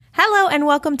Hello and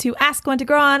welcome to Ask One to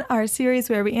Grow On, our series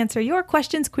where we answer your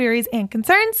questions, queries, and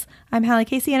concerns. I'm Hallie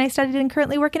Casey and I studied and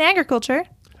currently work in agriculture.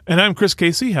 And I'm Chris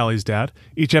Casey, Hallie's dad.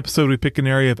 Each episode we pick an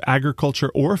area of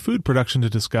agriculture or food production to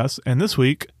discuss, and this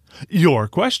week, your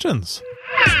questions.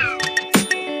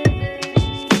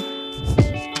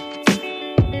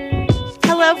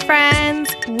 Hello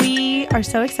friends! We are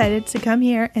so excited to come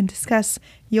here and discuss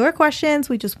your questions.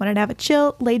 We just wanted to have a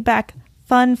chill, laid back,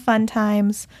 fun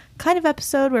times kind of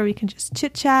episode where we can just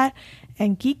chit chat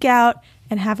and geek out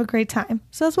and have a great time.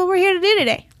 So that's what we're here to do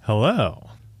today. Hello.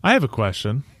 I have a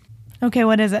question. Okay,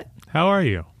 what is it? How are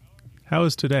you? How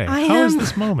is today? How is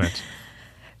this moment?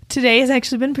 Today has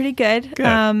actually been pretty good.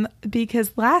 Good.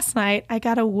 Because last night I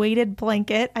got a weighted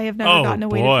blanket. I have never gotten a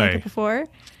weighted blanket before.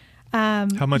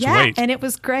 How much weight? And it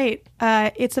was great.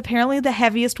 It's apparently the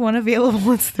heaviest one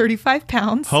available. It's 35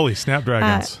 pounds. Holy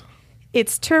snapdragons.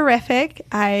 It's terrific.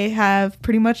 I have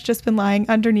pretty much just been lying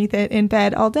underneath it in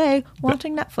bed all day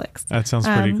watching Netflix. That sounds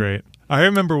pretty great. I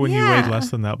remember when you weighed less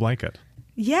than that blanket.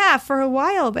 Yeah, for a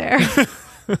while there.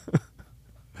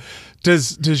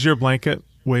 Does your blanket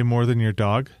weigh more than your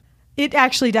dog? It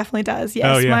actually definitely does.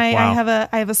 Yes. Oh, yeah. Wow.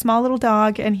 I have a small little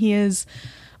dog, and he was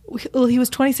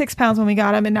 26 pounds when we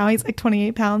got him, and now he's like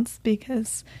 28 pounds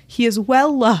because he is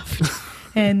well loved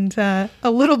and a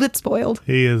little bit spoiled.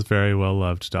 He is very well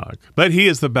loved dog, but he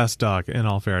is the best dog in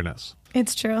all fairness.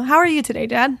 It's true. How are you today,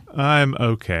 Dad? I'm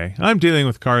okay. I'm dealing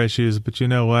with car issues, but you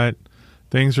know what?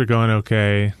 Things are going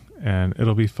okay, and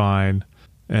it'll be fine.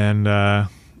 And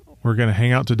we're going to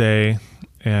hang out today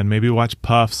and maybe watch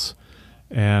Puffs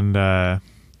and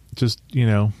just,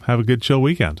 have a good chill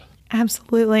weekend.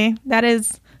 Absolutely. That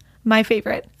is my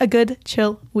favorite. A good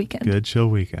chill weekend. Good chill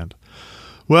weekend.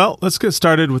 Well, let's get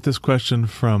started with this question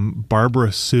from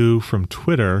Barbara Sue from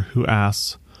Twitter, who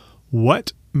asks,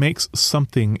 what makes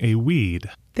something a weed?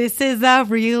 This is a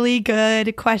really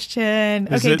good question.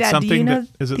 Okay, Dad, do you know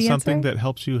Is it something that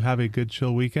helps you have a good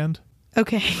chill weekend?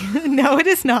 Okay. No, it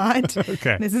is not.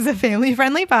 Okay. This is a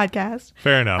family-friendly podcast.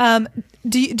 Fair enough.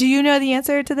 Do you know the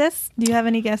answer to this? Do you have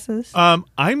any guesses?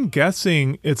 I'm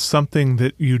guessing it's something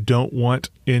that you don't want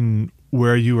in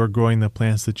where you are growing the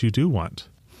plants that you do want.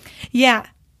 Yeah,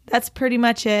 that's pretty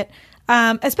much it.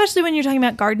 Especially when you're talking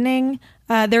about gardening,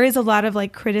 there is a lot of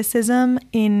criticism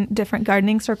in different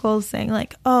gardening circles saying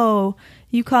oh,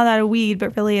 you call that a weed,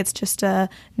 but really it's just a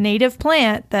native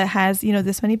plant that has,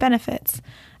 this many benefits.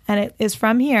 And it is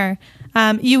from here.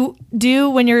 You do,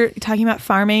 when you're talking about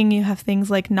farming, you have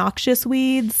things like noxious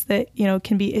weeds that,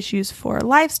 can be issues for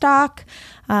livestock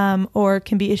or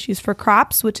can be issues for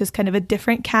crops, which is kind of a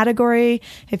different category.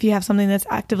 If you have something that's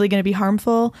actively going to be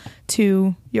harmful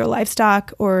to your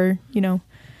livestock or,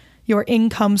 your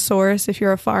income source, if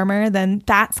you're a farmer, then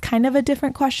that's kind of a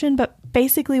different question. But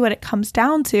basically what it comes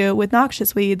down to with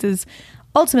noxious weeds is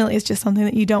ultimately it's just something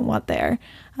that you don't want there.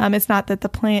 It's not that the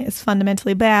plant is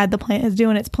fundamentally bad. The plant is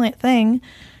doing its plant thing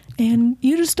and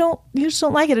you just don't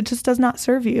like it. It just does not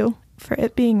serve you for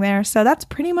it being there. So that's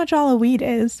pretty much all a weed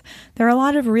is. There are a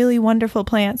lot of really wonderful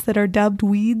plants that are dubbed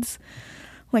weeds,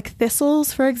 like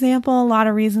thistles, for example. A lot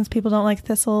of reasons people don't like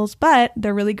thistles, but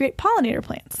they're really great pollinator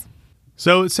plants.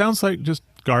 So it sounds like just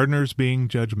gardeners being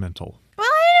judgmental. Well,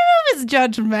 I don't know if it's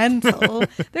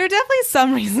judgmental. There are definitely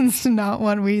some reasons to not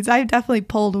want weeds. I've definitely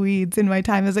pulled weeds in my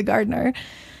time as a gardener.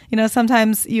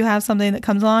 Sometimes you have something that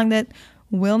comes along that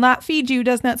will not feed you,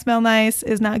 does not smell nice,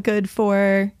 is not good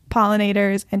for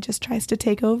pollinators, and just tries to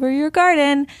take over your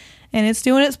garden. And it's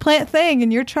doing its plant thing,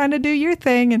 and you're trying to do your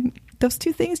thing. And those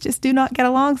two things just do not get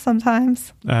along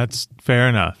sometimes. That's fair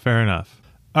enough. Fair enough.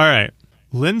 All right.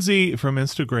 Lindsay from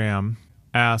Instagram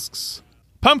asks,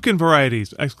 pumpkin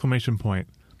varieties, !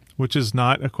 Which is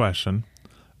not a question.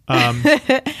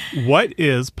 What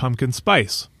is pumpkin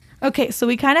spice? Okay, so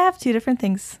we kind of have two different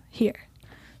things here.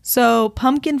 So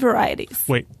pumpkin varieties.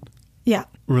 Wait. Yeah.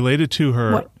 Related to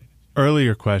her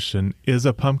earlier question, is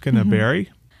a pumpkin a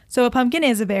berry? So a pumpkin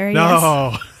is a berry.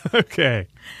 No. Yes. Okay.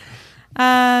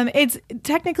 It's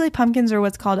technically pumpkins are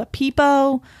what's called a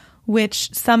pepo,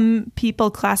 which some people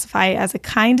classify as a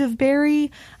kind of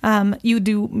berry.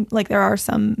 There are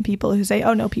some people who say,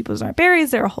 oh no, peepos aren't berries.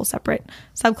 They're a whole separate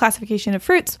subclassification of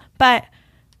fruits. But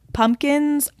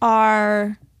pumpkins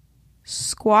are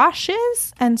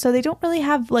squashes, and so they don't really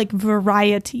have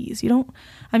varieties. You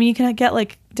can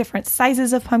get different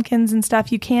sizes of pumpkins and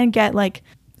stuff. You can get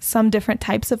some different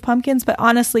types of pumpkins, but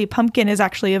honestly, pumpkin is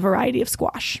actually a variety of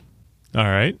squash. All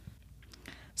right.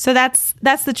 So that's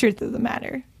the truth of the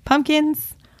matter.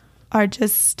 Pumpkins are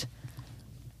just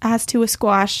as to a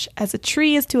squash as a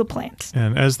tree is to a plant.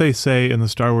 And as they say in the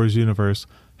Star Wars universe,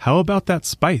 how about that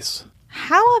spice?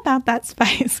 How about that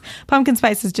spice? Pumpkin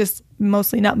spice is just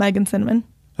mostly nutmeg and cinnamon.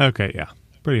 Okay, yeah,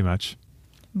 pretty much.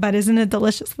 But isn't it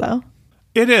delicious, though?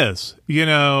 It is,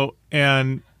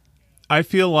 and I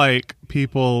feel like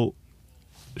people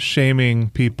shaming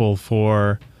people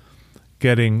for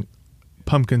getting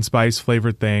pumpkin spice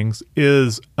flavored things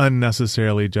is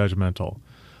unnecessarily judgmental.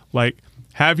 Like,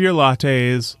 have your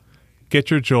lattes,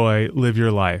 get your joy, live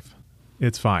your life.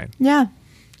 It's fine. Yeah,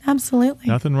 absolutely.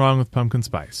 Nothing wrong with pumpkin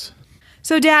spice.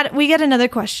 So, Dad, we get another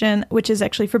question, which is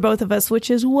actually for both of us,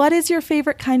 which is, what is your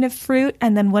favorite kind of fruit?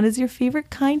 And then what is your favorite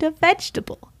kind of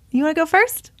vegetable? You want to go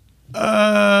first?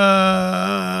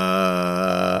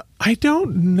 I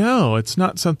don't know. It's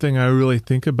not something I really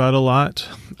think about a lot.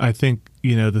 I think,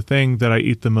 the thing that I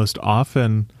eat the most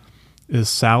often is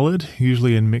salad,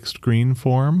 usually in mixed green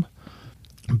form.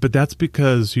 But that's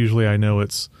because usually I know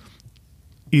it's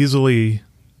easily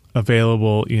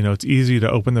available. It's easy to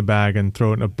open the bag and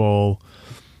throw it in a bowl.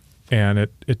 And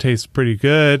it tastes pretty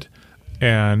good.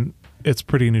 And it's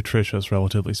pretty nutritious,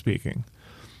 relatively speaking.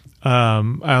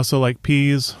 I also like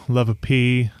peas. Love a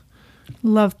pea.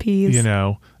 Love peas.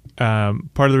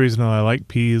 Part of the reason I like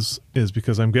peas is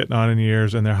because I'm getting on in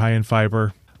years and they're high in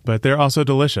fiber, but they're also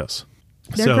delicious.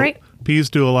 They're great. Peas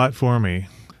do a lot for me,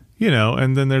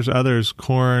 and then there's others.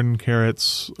 Corn,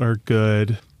 carrots are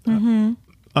good. Mm-hmm.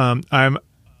 I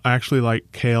actually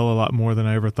like kale a lot more than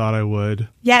I ever thought I would.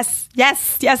 Yes.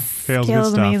 Kale's Kale good is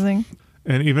stuff. amazing.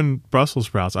 And even Brussels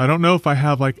sprouts. I don't know if I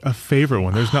have like a favorite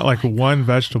one. There's not like one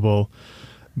vegetable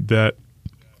that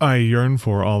I yearn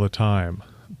for all the time,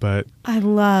 but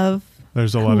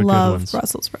there's a lot of good ones.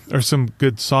 Brussels sprouts. There's some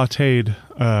good sauteed,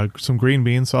 some green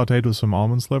beans sauteed with some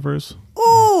almond slivers.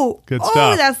 Oh, good stuff.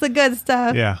 Oh, that's the good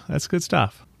stuff. Yeah, that's good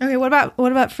stuff. Okay, what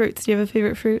about fruits? Do you have a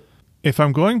favorite fruit? If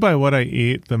I'm going by what I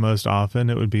eat the most often,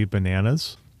 it would be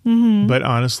bananas. Mm-hmm. But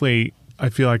honestly, I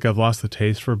feel like I've lost the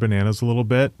taste for bananas a little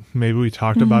bit. Maybe we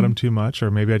talked about them too much, or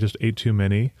maybe I just ate too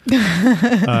many.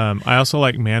 I also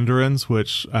like mandarins,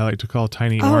 which I like to call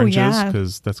tiny oranges,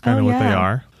 because that's kind of what they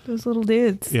are. Those little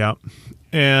dudes. Yeah.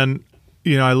 And,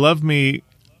 I love me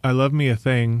a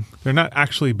thing. They're not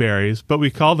actually berries, but we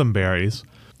call them berries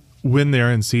when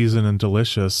they're in season and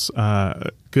delicious.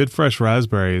 Good fresh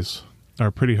raspberries are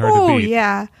pretty hard to beat. Oh,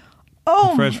 yeah.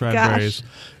 Oh, fresh my raspberries. gosh.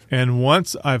 And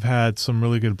once I've had some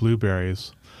really good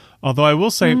blueberries. Although I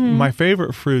will say my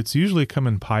favorite fruits usually come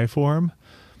in pie form,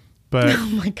 but oh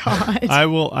my god, I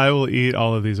will eat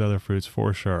all of these other fruits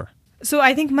for sure. So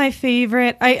I think my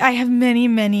favorite, I have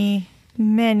many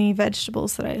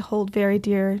vegetables that I hold very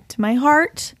dear to my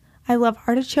heart. I love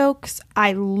artichokes.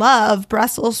 I love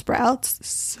Brussels sprouts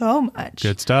so much.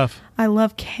 Good stuff. I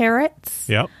love carrots.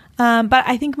 Yep. But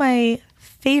I think my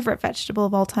favorite vegetable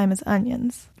of all time is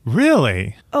onions.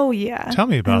 Really? Oh, yeah. Tell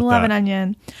me about that. I love an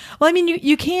onion. Well, I mean,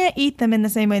 you can't eat them in the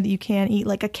same way that you can eat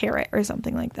like a carrot or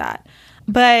something like that.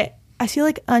 But I feel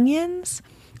like onions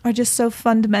are just so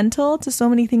fundamental to so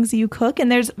many things that you cook.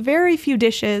 And there's very few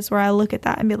dishes where I look at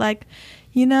that and be like,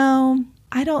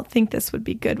 I don't think this would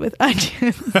be good with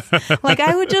onions. Like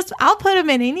I'll put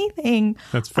them in anything.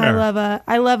 That's fair.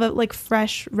 I love a like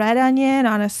fresh red onion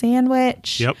on a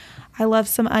sandwich. Yep. I love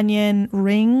some onion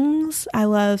rings. I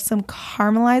love some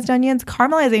caramelized onions.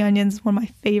 Caramelizing onions is one of my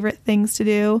favorite things to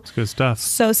do. It's good stuff.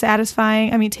 So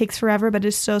satisfying. I mean, it takes forever, but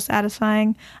it's so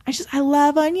satisfying. I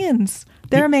love onions.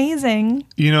 They're amazing.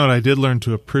 You know what I did learn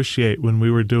to appreciate when we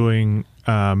were doing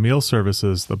meal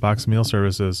services, the box meal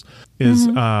services, is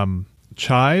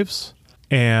chives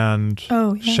and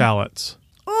shallots.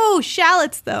 Oh,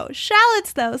 shallots though.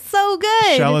 So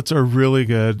good. Shallots are really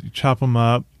good. You chop them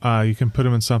up. You can put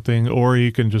them in something, or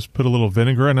you can just put a little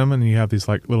vinegar in them, and you have these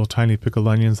like little tiny pickled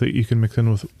onions that you can mix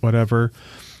in with whatever.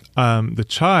 The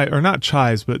chive, or not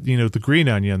chives, but the green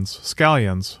onions,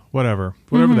 scallions, whatever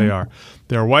they are.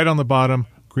 They're white on the bottom,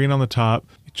 green on the top.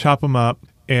 You chop them up,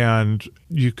 and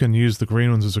you can use the green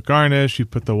ones as a garnish. You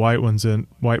put the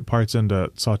white parts in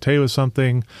to saute with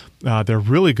something. They're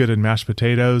really good in mashed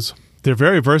potatoes. They're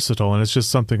very versatile, and it's just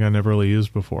something I never really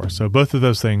used before. So both of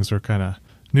those things are kind of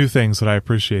new things that I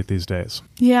appreciate these days.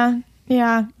 Yeah.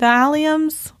 The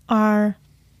alliums are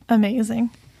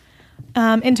amazing.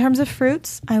 In terms of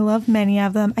fruits, I love many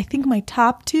of them. I think my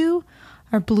top two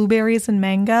are blueberries and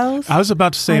mangoes. I was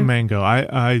about to say mango.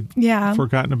 I yeah.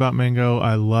 forgotten about mango.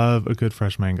 I love a good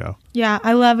fresh mango. Yeah,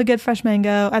 I love a good fresh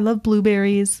mango. I love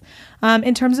blueberries.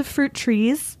 In terms of fruit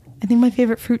trees, I think my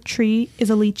favorite fruit tree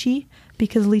is a lychee,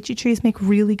 because lychee trees make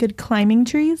really good climbing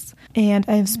trees. And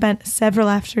I have spent several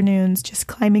afternoons just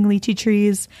climbing lychee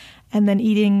trees and then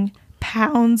eating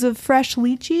pounds of fresh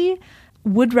lychee.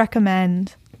 Would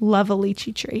recommend love a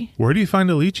lychee tree. Where do you find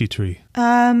a lychee tree?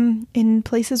 In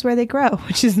places where they grow,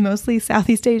 which is mostly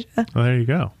Southeast Asia. Well, there you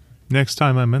go. Next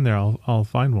time I'm in there, I'll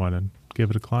find one and give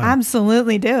it a climb.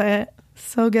 Absolutely do it.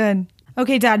 So good.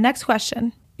 Okay, Dad, next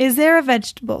question. Is there a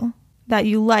vegetable that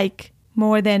you like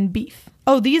more than beef?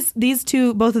 Oh,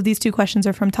 both of these two questions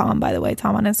are from Tom, by the way.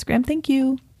 Tom on Instagram. Thank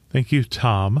you. Thank you,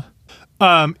 Tom.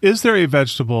 Is there a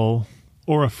vegetable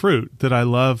or a fruit that I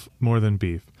love more than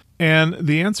beef? And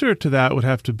the answer to that would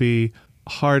have to be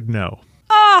hard no.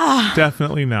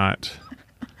 Definitely not.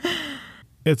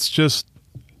 It's just,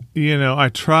 I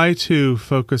try to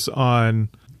focus on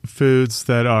foods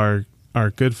that are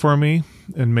good for me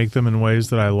and make them in ways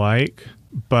that I like.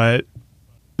 But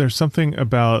there's something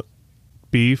about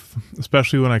beef,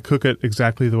 especially when I cook it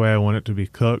exactly the way I want it to be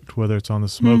cooked, whether it's on the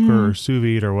smoker or sous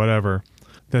vide or whatever,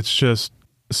 that's just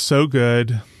so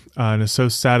good and is so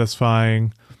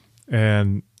satisfying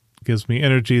and gives me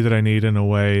energy that I need in a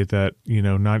way that,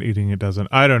 not eating it doesn't.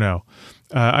 I don't know.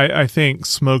 I think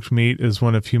smoked meat is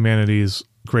one of humanity's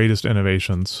greatest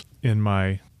innovations, in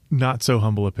my not so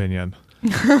humble opinion.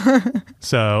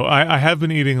 So I have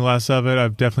been eating less of it.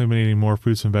 I've definitely been eating more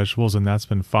fruits and vegetables, and that's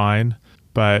been fine.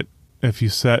 But if you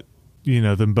set,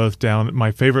 them both down,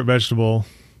 my favorite vegetable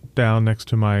down next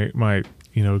to my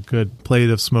good plate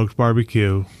of smoked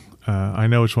barbecue, I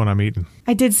know which one I'm eating.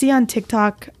 I did see on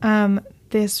TikTok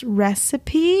this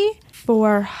recipe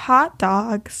for hot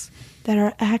dogs that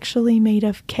are actually made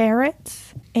of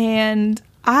carrots. And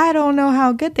I don't know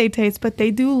how good they taste, but they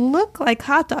do look like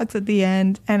hot dogs at the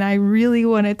end. And I really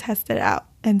want to test it out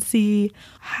and see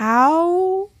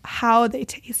how they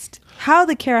taste, how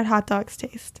the carrot hot dogs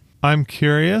taste. I'm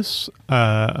curious.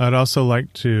 I'd also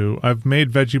like to, I've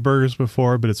made veggie burgers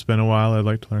before, but it's been a while. I'd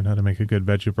like to learn how to make a good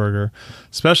veggie burger,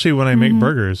 especially when I make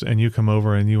burgers and you come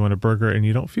over and you want a burger and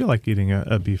you don't feel like eating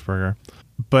a beef burger.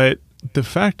 But the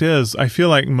fact is, I feel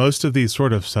like most of these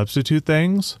sort of substitute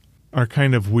things are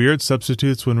kind of weird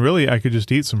substitutes when really I could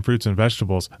just eat some fruits and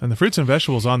vegetables. And the fruits and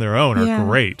vegetables on their own are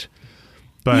great.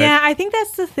 But yeah, I think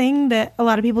that's the thing that a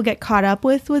lot of people get caught up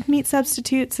with meat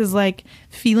substitutes is like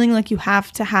feeling like you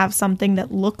have to have something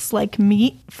that looks like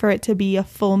meat for it to be a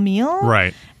full meal.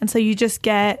 Right. And so you just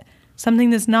get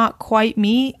something that's not quite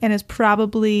meat and is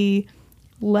probably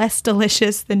less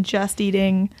delicious than just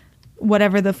eating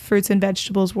whatever the fruits and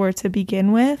vegetables were to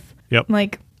begin with. Yep.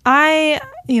 Like I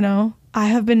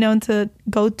have been known to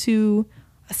go to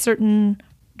a certain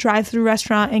drive-through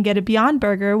restaurant and get a Beyond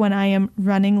Burger when I am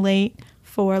running late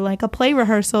for like a play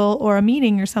rehearsal or a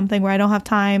meeting or something where I don't have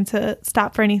time to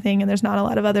stop for anything and there's not a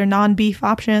lot of other non-beef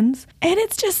options. And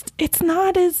it's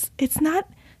not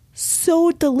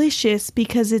so delicious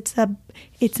because it's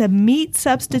a meat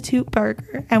substitute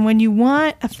burger. And when you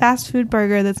want a fast food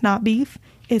burger that's not beef,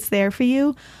 it's there for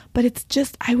you. But it's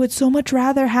just, I would so much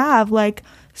rather have like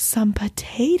some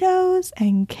potatoes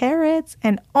and carrots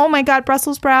and oh my God,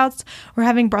 Brussels sprouts. We're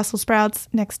having Brussels sprouts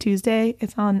next Tuesday.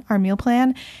 It's on our meal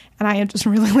plan. And I am just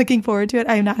really looking forward to it.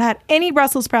 I have not had any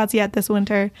Brussels sprouts yet this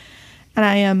winter. And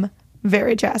I am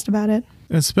very jazzed about it.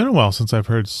 It's been a while since I've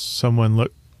heard someone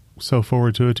look so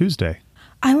forward to a Tuesday.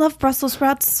 I love Brussels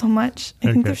sprouts so much.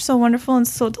 I think they're so wonderful and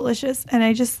so delicious. And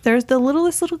there's the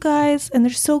littlest little guys and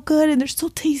they're so good and they're so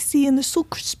tasty and they're so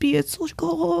crispy. It's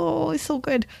so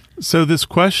good. So this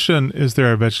question, is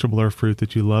there a vegetable or fruit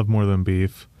that you love more than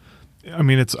beef? I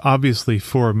mean, it's obviously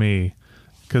for me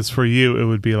because for you, it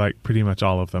would be like pretty much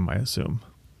all of them, I assume.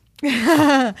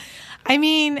 I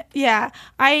mean, yeah,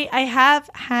 I have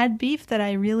had beef that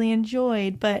I really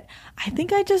enjoyed, but I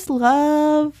think I just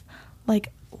love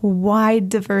like wide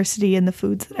diversity in the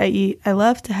foods that I eat. I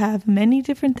love to have many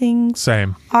different things.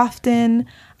 Same. Often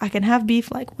I can have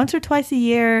beef like once or twice a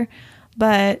year,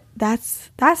 but that's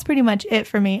pretty much it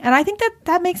for me. And I think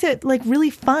that makes it like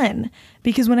really fun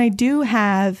because when I do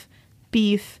have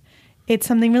beef, it's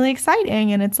something really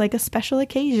exciting and it's like a special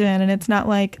occasion and it's not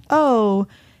like, oh,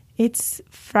 it's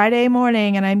Friday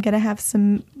morning and I'm going to have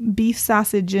some beef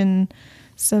sausage and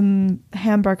some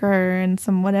hamburger and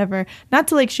some whatever. Not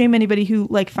to like shame anybody who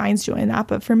like finds joy in that,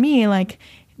 but for me, like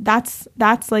that's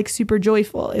like super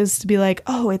joyful is to be like,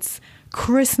 oh, it's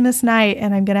Christmas night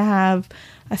and I'm going to have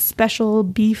a special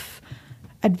beef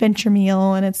adventure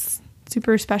meal and it's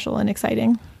super special and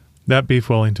exciting. That beef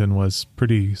Wellington was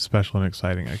pretty special and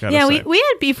exciting, I gotta say. Yeah, we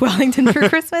had beef Wellington for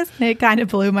Christmas and it kind of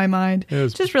blew my mind. It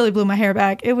just really blew my hair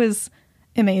back. It was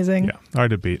amazing. Yeah,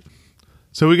 hard to beat.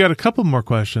 So we got a couple more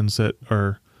questions that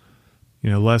are,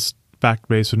 less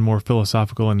fact-based and more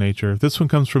philosophical in nature. This one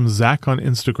comes from Zach on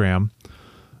Instagram,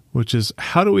 which is,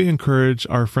 how do we encourage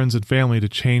our friends and family to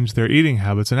change their eating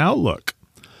habits and outlook?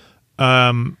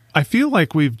 I feel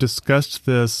like we've discussed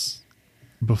this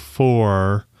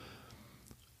before,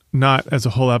 not as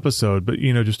a whole episode, but,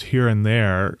 just here and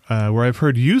there, where I've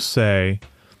heard you say,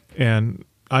 and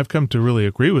I've come to really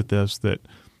agree with this, that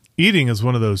eating is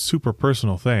one of those super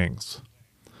personal things.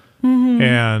 Mm-hmm.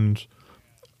 And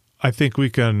I think we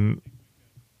can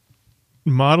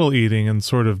model eating and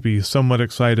sort of be somewhat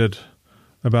excited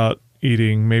about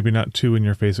eating, maybe not too in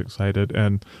your face excited,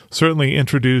 and certainly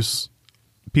introduce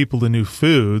people to new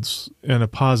foods in a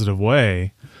positive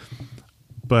way.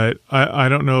 But I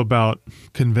don't know about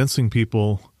convincing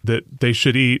people that they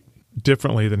should eat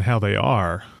differently than how they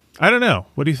are. I don't know.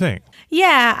 What do you think?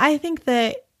 Yeah, I think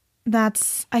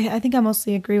I think I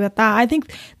mostly agree with that. I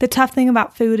think the tough thing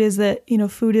about food is that,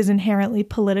 food is inherently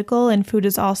political, and food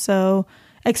is also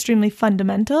extremely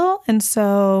fundamental. And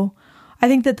so I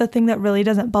think that the thing that really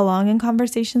doesn't belong in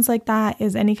conversations like that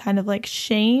is any kind of like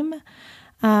shame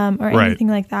or anything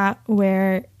like that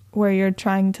where you're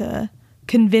trying to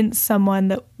convince someone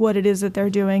that what it is that they're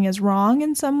doing is wrong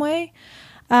in some way.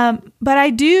 But I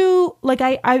do, like,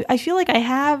 I feel like I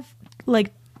have,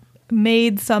 like,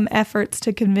 made some efforts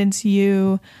to convince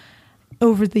you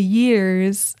over the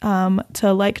years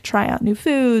to, like, try out new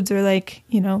foods or, like,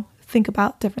 think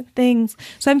about different things.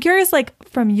 So I'm curious, like,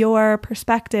 from your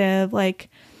perspective, like,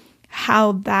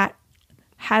 how that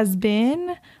has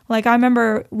been. Like, I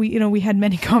remember we had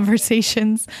many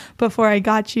conversations before I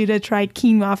got you to try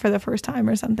quinoa for the first time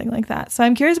or something like that. So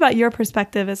I'm curious about your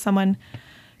perspective as someone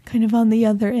kind of on the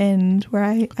other end, where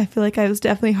I feel like I was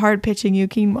definitely hard pitching you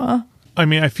quinoa. I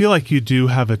mean, I feel like you do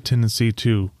have a tendency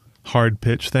to hard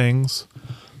pitch things.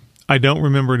 I don't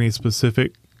remember any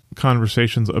specific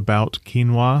conversations about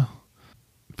quinoa.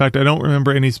 In fact, I don't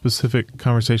remember any specific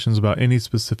conversations about any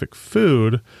specific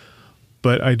food,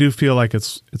 but I do feel like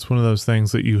it's one of those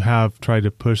things that you have tried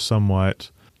to push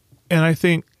somewhat. And I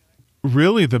think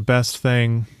really the best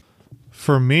thing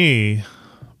for me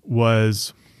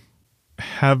was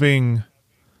having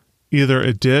either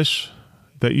a dish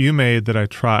that you made that I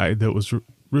tried that was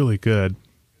really good,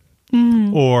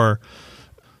 or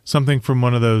something from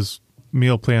one of those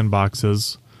meal plan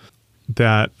boxes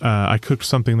that I cooked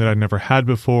something that I'd never had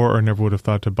before or never would have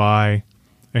thought to buy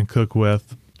and cook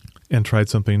with, and tried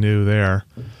something new there.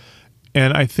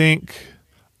 And I think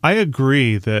I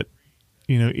agree that,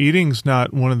 eating's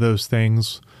not one of those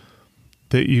things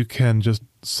that you can just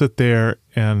sit there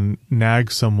and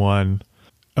nag someone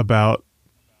about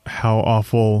how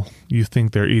awful you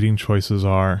think their eating choices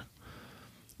are,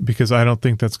 because I don't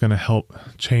think that's going to help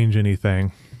change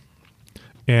anything.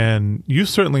 And you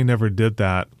certainly never did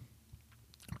that.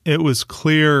 It was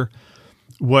clear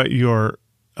what your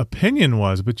opinion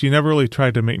was, but you never really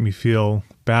tried to make me feel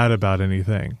bad about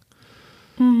anything.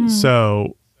 Mm-hmm.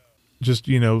 So just,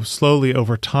 slowly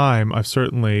over time, I've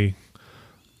certainly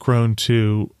grown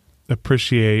to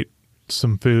appreciate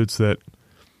some foods that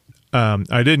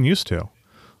I didn't used to,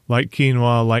 like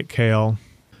quinoa, like kale,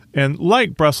 and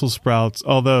like Brussels sprouts,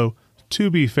 although, to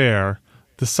be fair,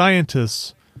 the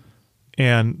scientists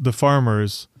and the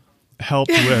farmers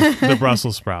helped with the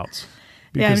Brussels sprouts,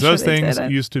 because those things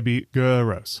used to be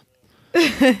gross.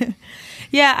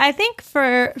 Yeah, I think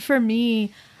for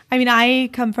me, I mean, I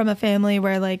come from a family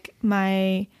where, like,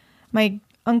 my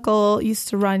uncle used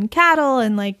to run cattle,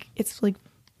 and, like, it's like,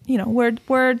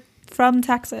 we're from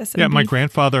Texas. Yeah, my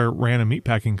grandfather ran a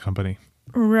meatpacking company.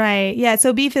 Right. Yeah.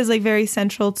 So beef is, like, very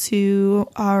central to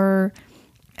our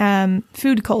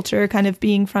food culture, kind of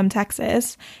being from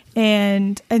Texas.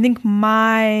 And I think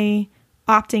my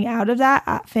opting out of that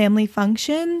at family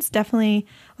functions, definitely,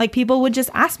 like, people would just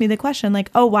ask me the question,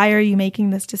 like, oh, why are you making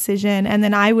this decision? And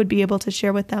then I would be able to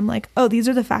share with them, like, oh, these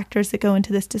are the factors that go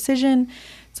into this decision.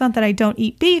 It's not that I don't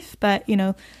eat beef, but,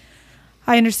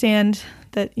 I understand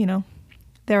that,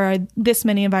 there are this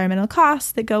many environmental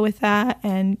costs that go with that.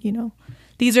 And,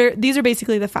 these are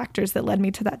basically the factors that led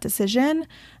me to that decision.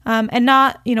 And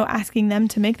not, asking them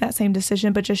to make that same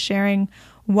decision, but just sharing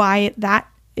why that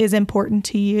is important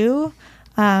to you,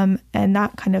 and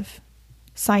not kind of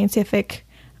scientific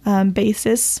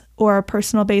basis or a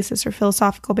personal basis or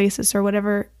philosophical basis or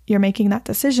whatever you're making that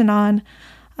decision on,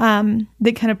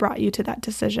 that kind of brought you to that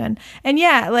decision. And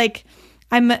yeah, like,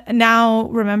 I'm now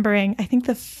remembering, I think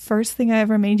the first thing I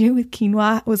ever made you with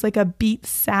quinoa was, like, a beet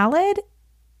salad.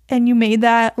 And you made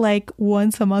that, like,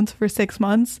 once a month for 6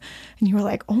 months. And you were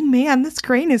like, oh man, this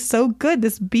grain is so good.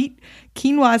 This beet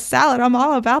quinoa salad, I'm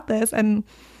all about this. And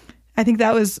I think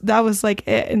that was like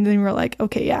it. And then you were like,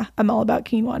 okay, yeah, I'm all about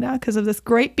quinoa now because of this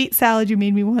great beet salad you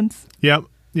made me once. Yep.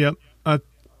 I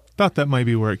thought that might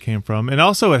be where it came from. And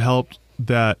also it helped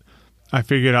that I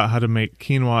figured out how to make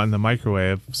quinoa in the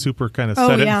microwave. Super kind of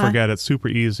set it and forget it. Super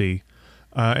easy.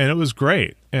 and it was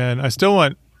great. And I still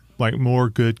want like more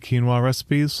good quinoa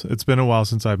recipes. It's been a while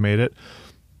since I've made it,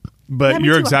 but Yeah, me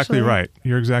you're too, exactly actually. right.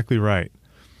 You're exactly right.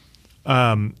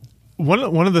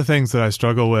 One of the things that I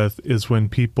struggle with is when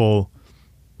people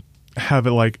have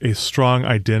like a strong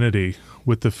identity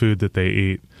with the food that they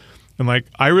eat. And like,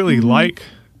 I really like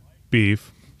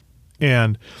beef.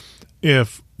 And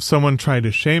if someone tried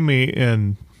to shame me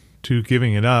into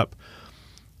giving it up,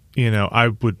 I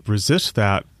would resist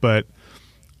that. But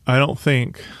I don't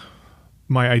think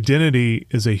my identity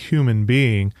as a human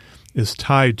being is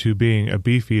tied to being a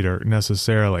beef eater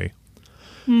necessarily.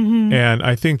 And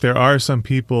I think there are some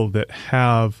people that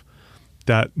have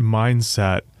that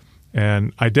mindset,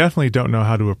 and I definitely don't know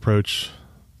how to approach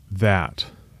that.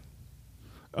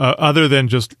 Other than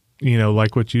just,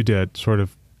 like what you did, sort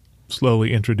of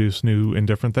slowly introduce new and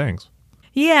different things.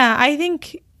 Yeah, I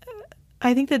think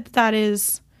that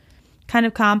is kind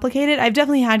of complicated. I've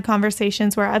definitely had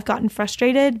conversations where I've gotten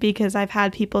frustrated because I've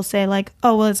had people say like,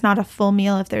 oh, well, it's not a full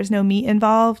meal if there's no meat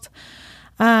involved.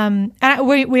 And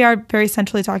we are very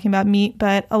centrally talking about meat,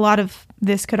 but a lot of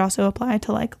this could also apply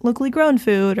to like locally grown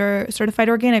food or certified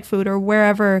organic food or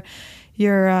wherever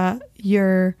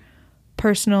your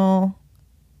personal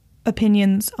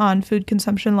opinions on food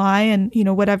consumption lie, and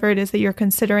whatever it is that you're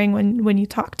considering when you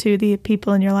talk to the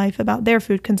people in your life about their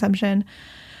food consumption.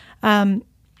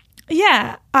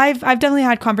 Yeah, I've definitely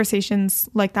had conversations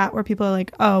like that where people are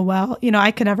like, oh, well,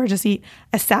 I could never just eat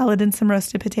a salad and some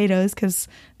roasted potatoes because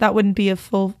that wouldn't be a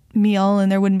full meal and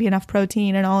there wouldn't be enough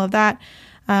protein and all of that.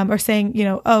 Or saying,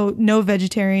 oh, no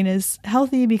vegetarian is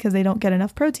healthy because they don't get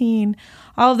enough protein,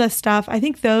 all of this stuff. I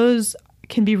think those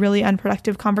can be really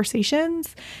unproductive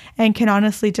conversations and can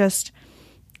honestly just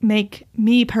make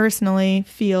me personally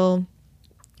feel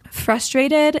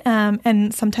frustrated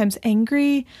and sometimes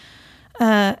angry.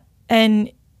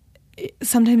 And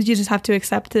sometimes you just have to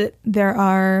accept that there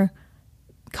are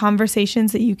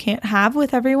conversations that you can't have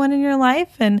with everyone in your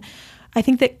life. And I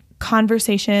think that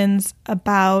conversations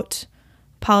about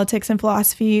politics and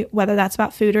philosophy, whether that's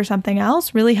about food or something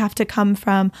else, really have to come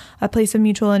from a place of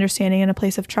mutual understanding and a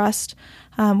place of trust,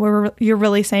 where you're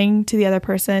really saying to the other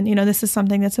person, this is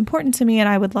something that's important to me and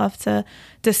I would love to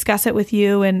discuss it with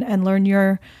you and learn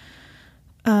your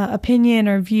opinion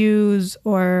or views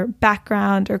or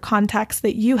background or context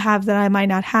that you have that I might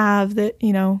not have that,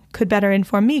 could better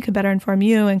inform me, could better inform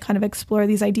you, and kind of explore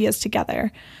these ideas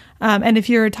together. And if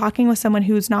you're talking with someone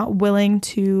who's not willing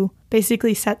to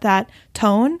basically set that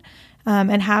tone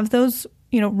and have those,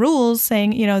 rules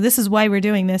saying, this is why we're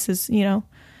doing this is,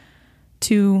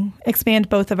 to expand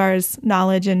both of our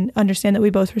knowledge and understand that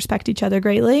we both respect each other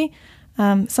greatly.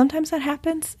 Sometimes that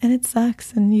happens and it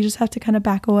sucks and you just have to kind of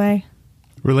back away.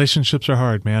 Relationships are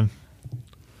hard, man.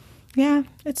 Yeah,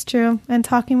 it's true. And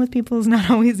talking with people is not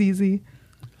always easy.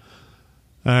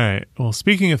 All right. Well,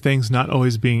 speaking of things not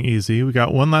always being easy, we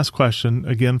got one last question,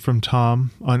 again from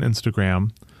Tom on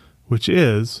Instagram, which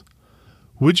is,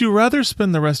 would you rather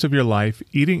spend the rest of your life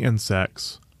eating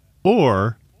insects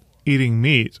or eating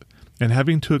meat and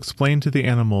having to explain to the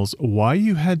animals why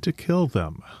you had to kill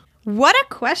them? What a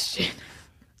question.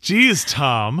 Jeez,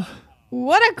 Tom.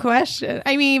 What a question.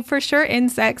 I mean, for sure,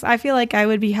 insects. I feel like I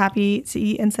would be happy to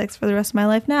eat insects for the rest of my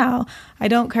life now. I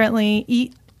don't currently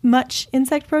eat much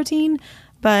insect protein,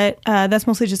 but that's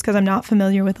mostly just because I'm not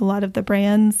familiar with a lot of the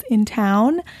brands in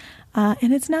town.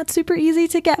 And it's not super easy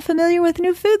to get familiar with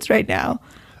new foods right now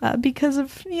because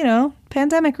of,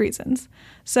 pandemic reasons.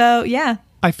 So, yeah.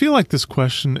 I feel like this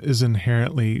question is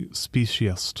inherently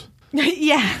speciesist.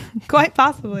 Yeah, quite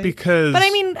possibly. But I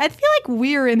mean, I feel like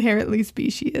we're inherently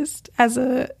speciesist as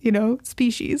a,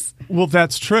 species. Well,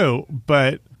 that's true,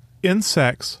 but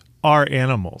insects are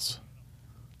animals.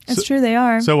 It's true, they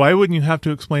are. So why wouldn't you have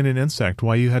to explain an insect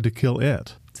why you had to kill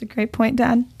it? It's a great point,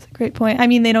 Dad. It's a great point. I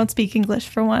mean, they don't speak English,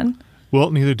 for one. Well,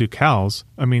 neither do cows.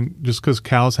 I mean, just because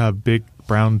cows have big,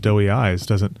 brown, doughy eyes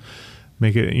doesn't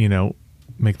make it,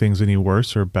 make things any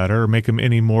worse or better or make them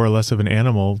any more or less of an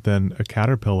animal than a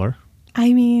caterpillar.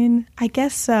 I mean, I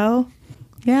guess so.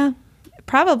 Yeah,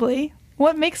 probably.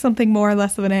 What makes something more or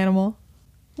less of an animal?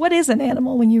 What is an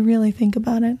animal when you really think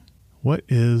about it? What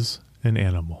is an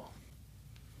animal?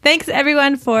 Thanks,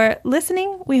 everyone, for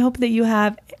listening. We hope that you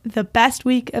have the best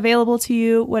week available to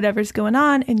you, whatever's going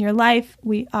on in your life.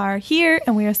 We are here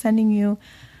and we are sending you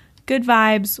good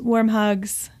vibes, warm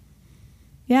hugs.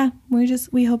 Yeah,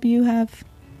 we hope you have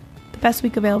the best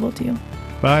week available to you.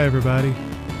 Bye, everybody.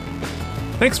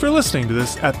 Thanks for listening to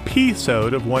this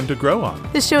episode of One to Grow On.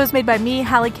 This show is made by me,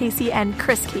 Hallie Casey, and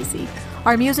Chris Casey.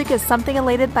 Our music is Something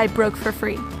Elated by Broke for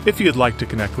Free. If you'd like to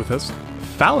connect with us,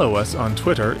 Follow us on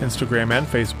Twitter, Instagram, and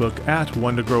Facebook at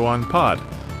One to Grow On Pod.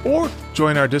 Or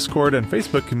join our Discord and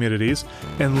Facebook communities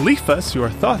and leave us your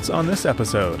thoughts on this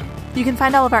episode. You can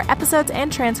find all of our episodes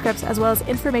and transcripts, as well as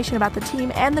information about the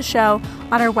team and the show,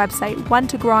 on our website,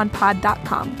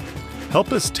 onetogrowonpod.com.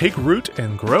 Help us take root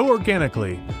and grow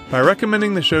organically by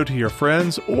recommending the show to your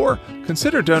friends, or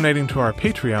consider donating to our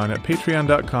Patreon at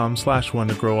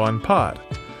patreon.com/onetogrowonpod.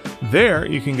 There,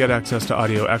 you can get access to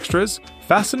audio extras,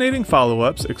 fascinating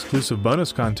follow-ups, exclusive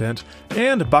bonus content,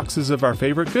 and boxes of our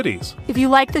favorite goodies. If you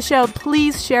like the show,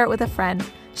 please share it with a friend.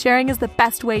 Sharing is the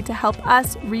best way to help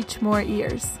us reach more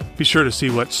ears. Be sure to see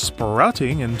what's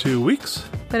sprouting in 2 weeks.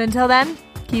 But until then,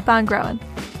 keep on growing.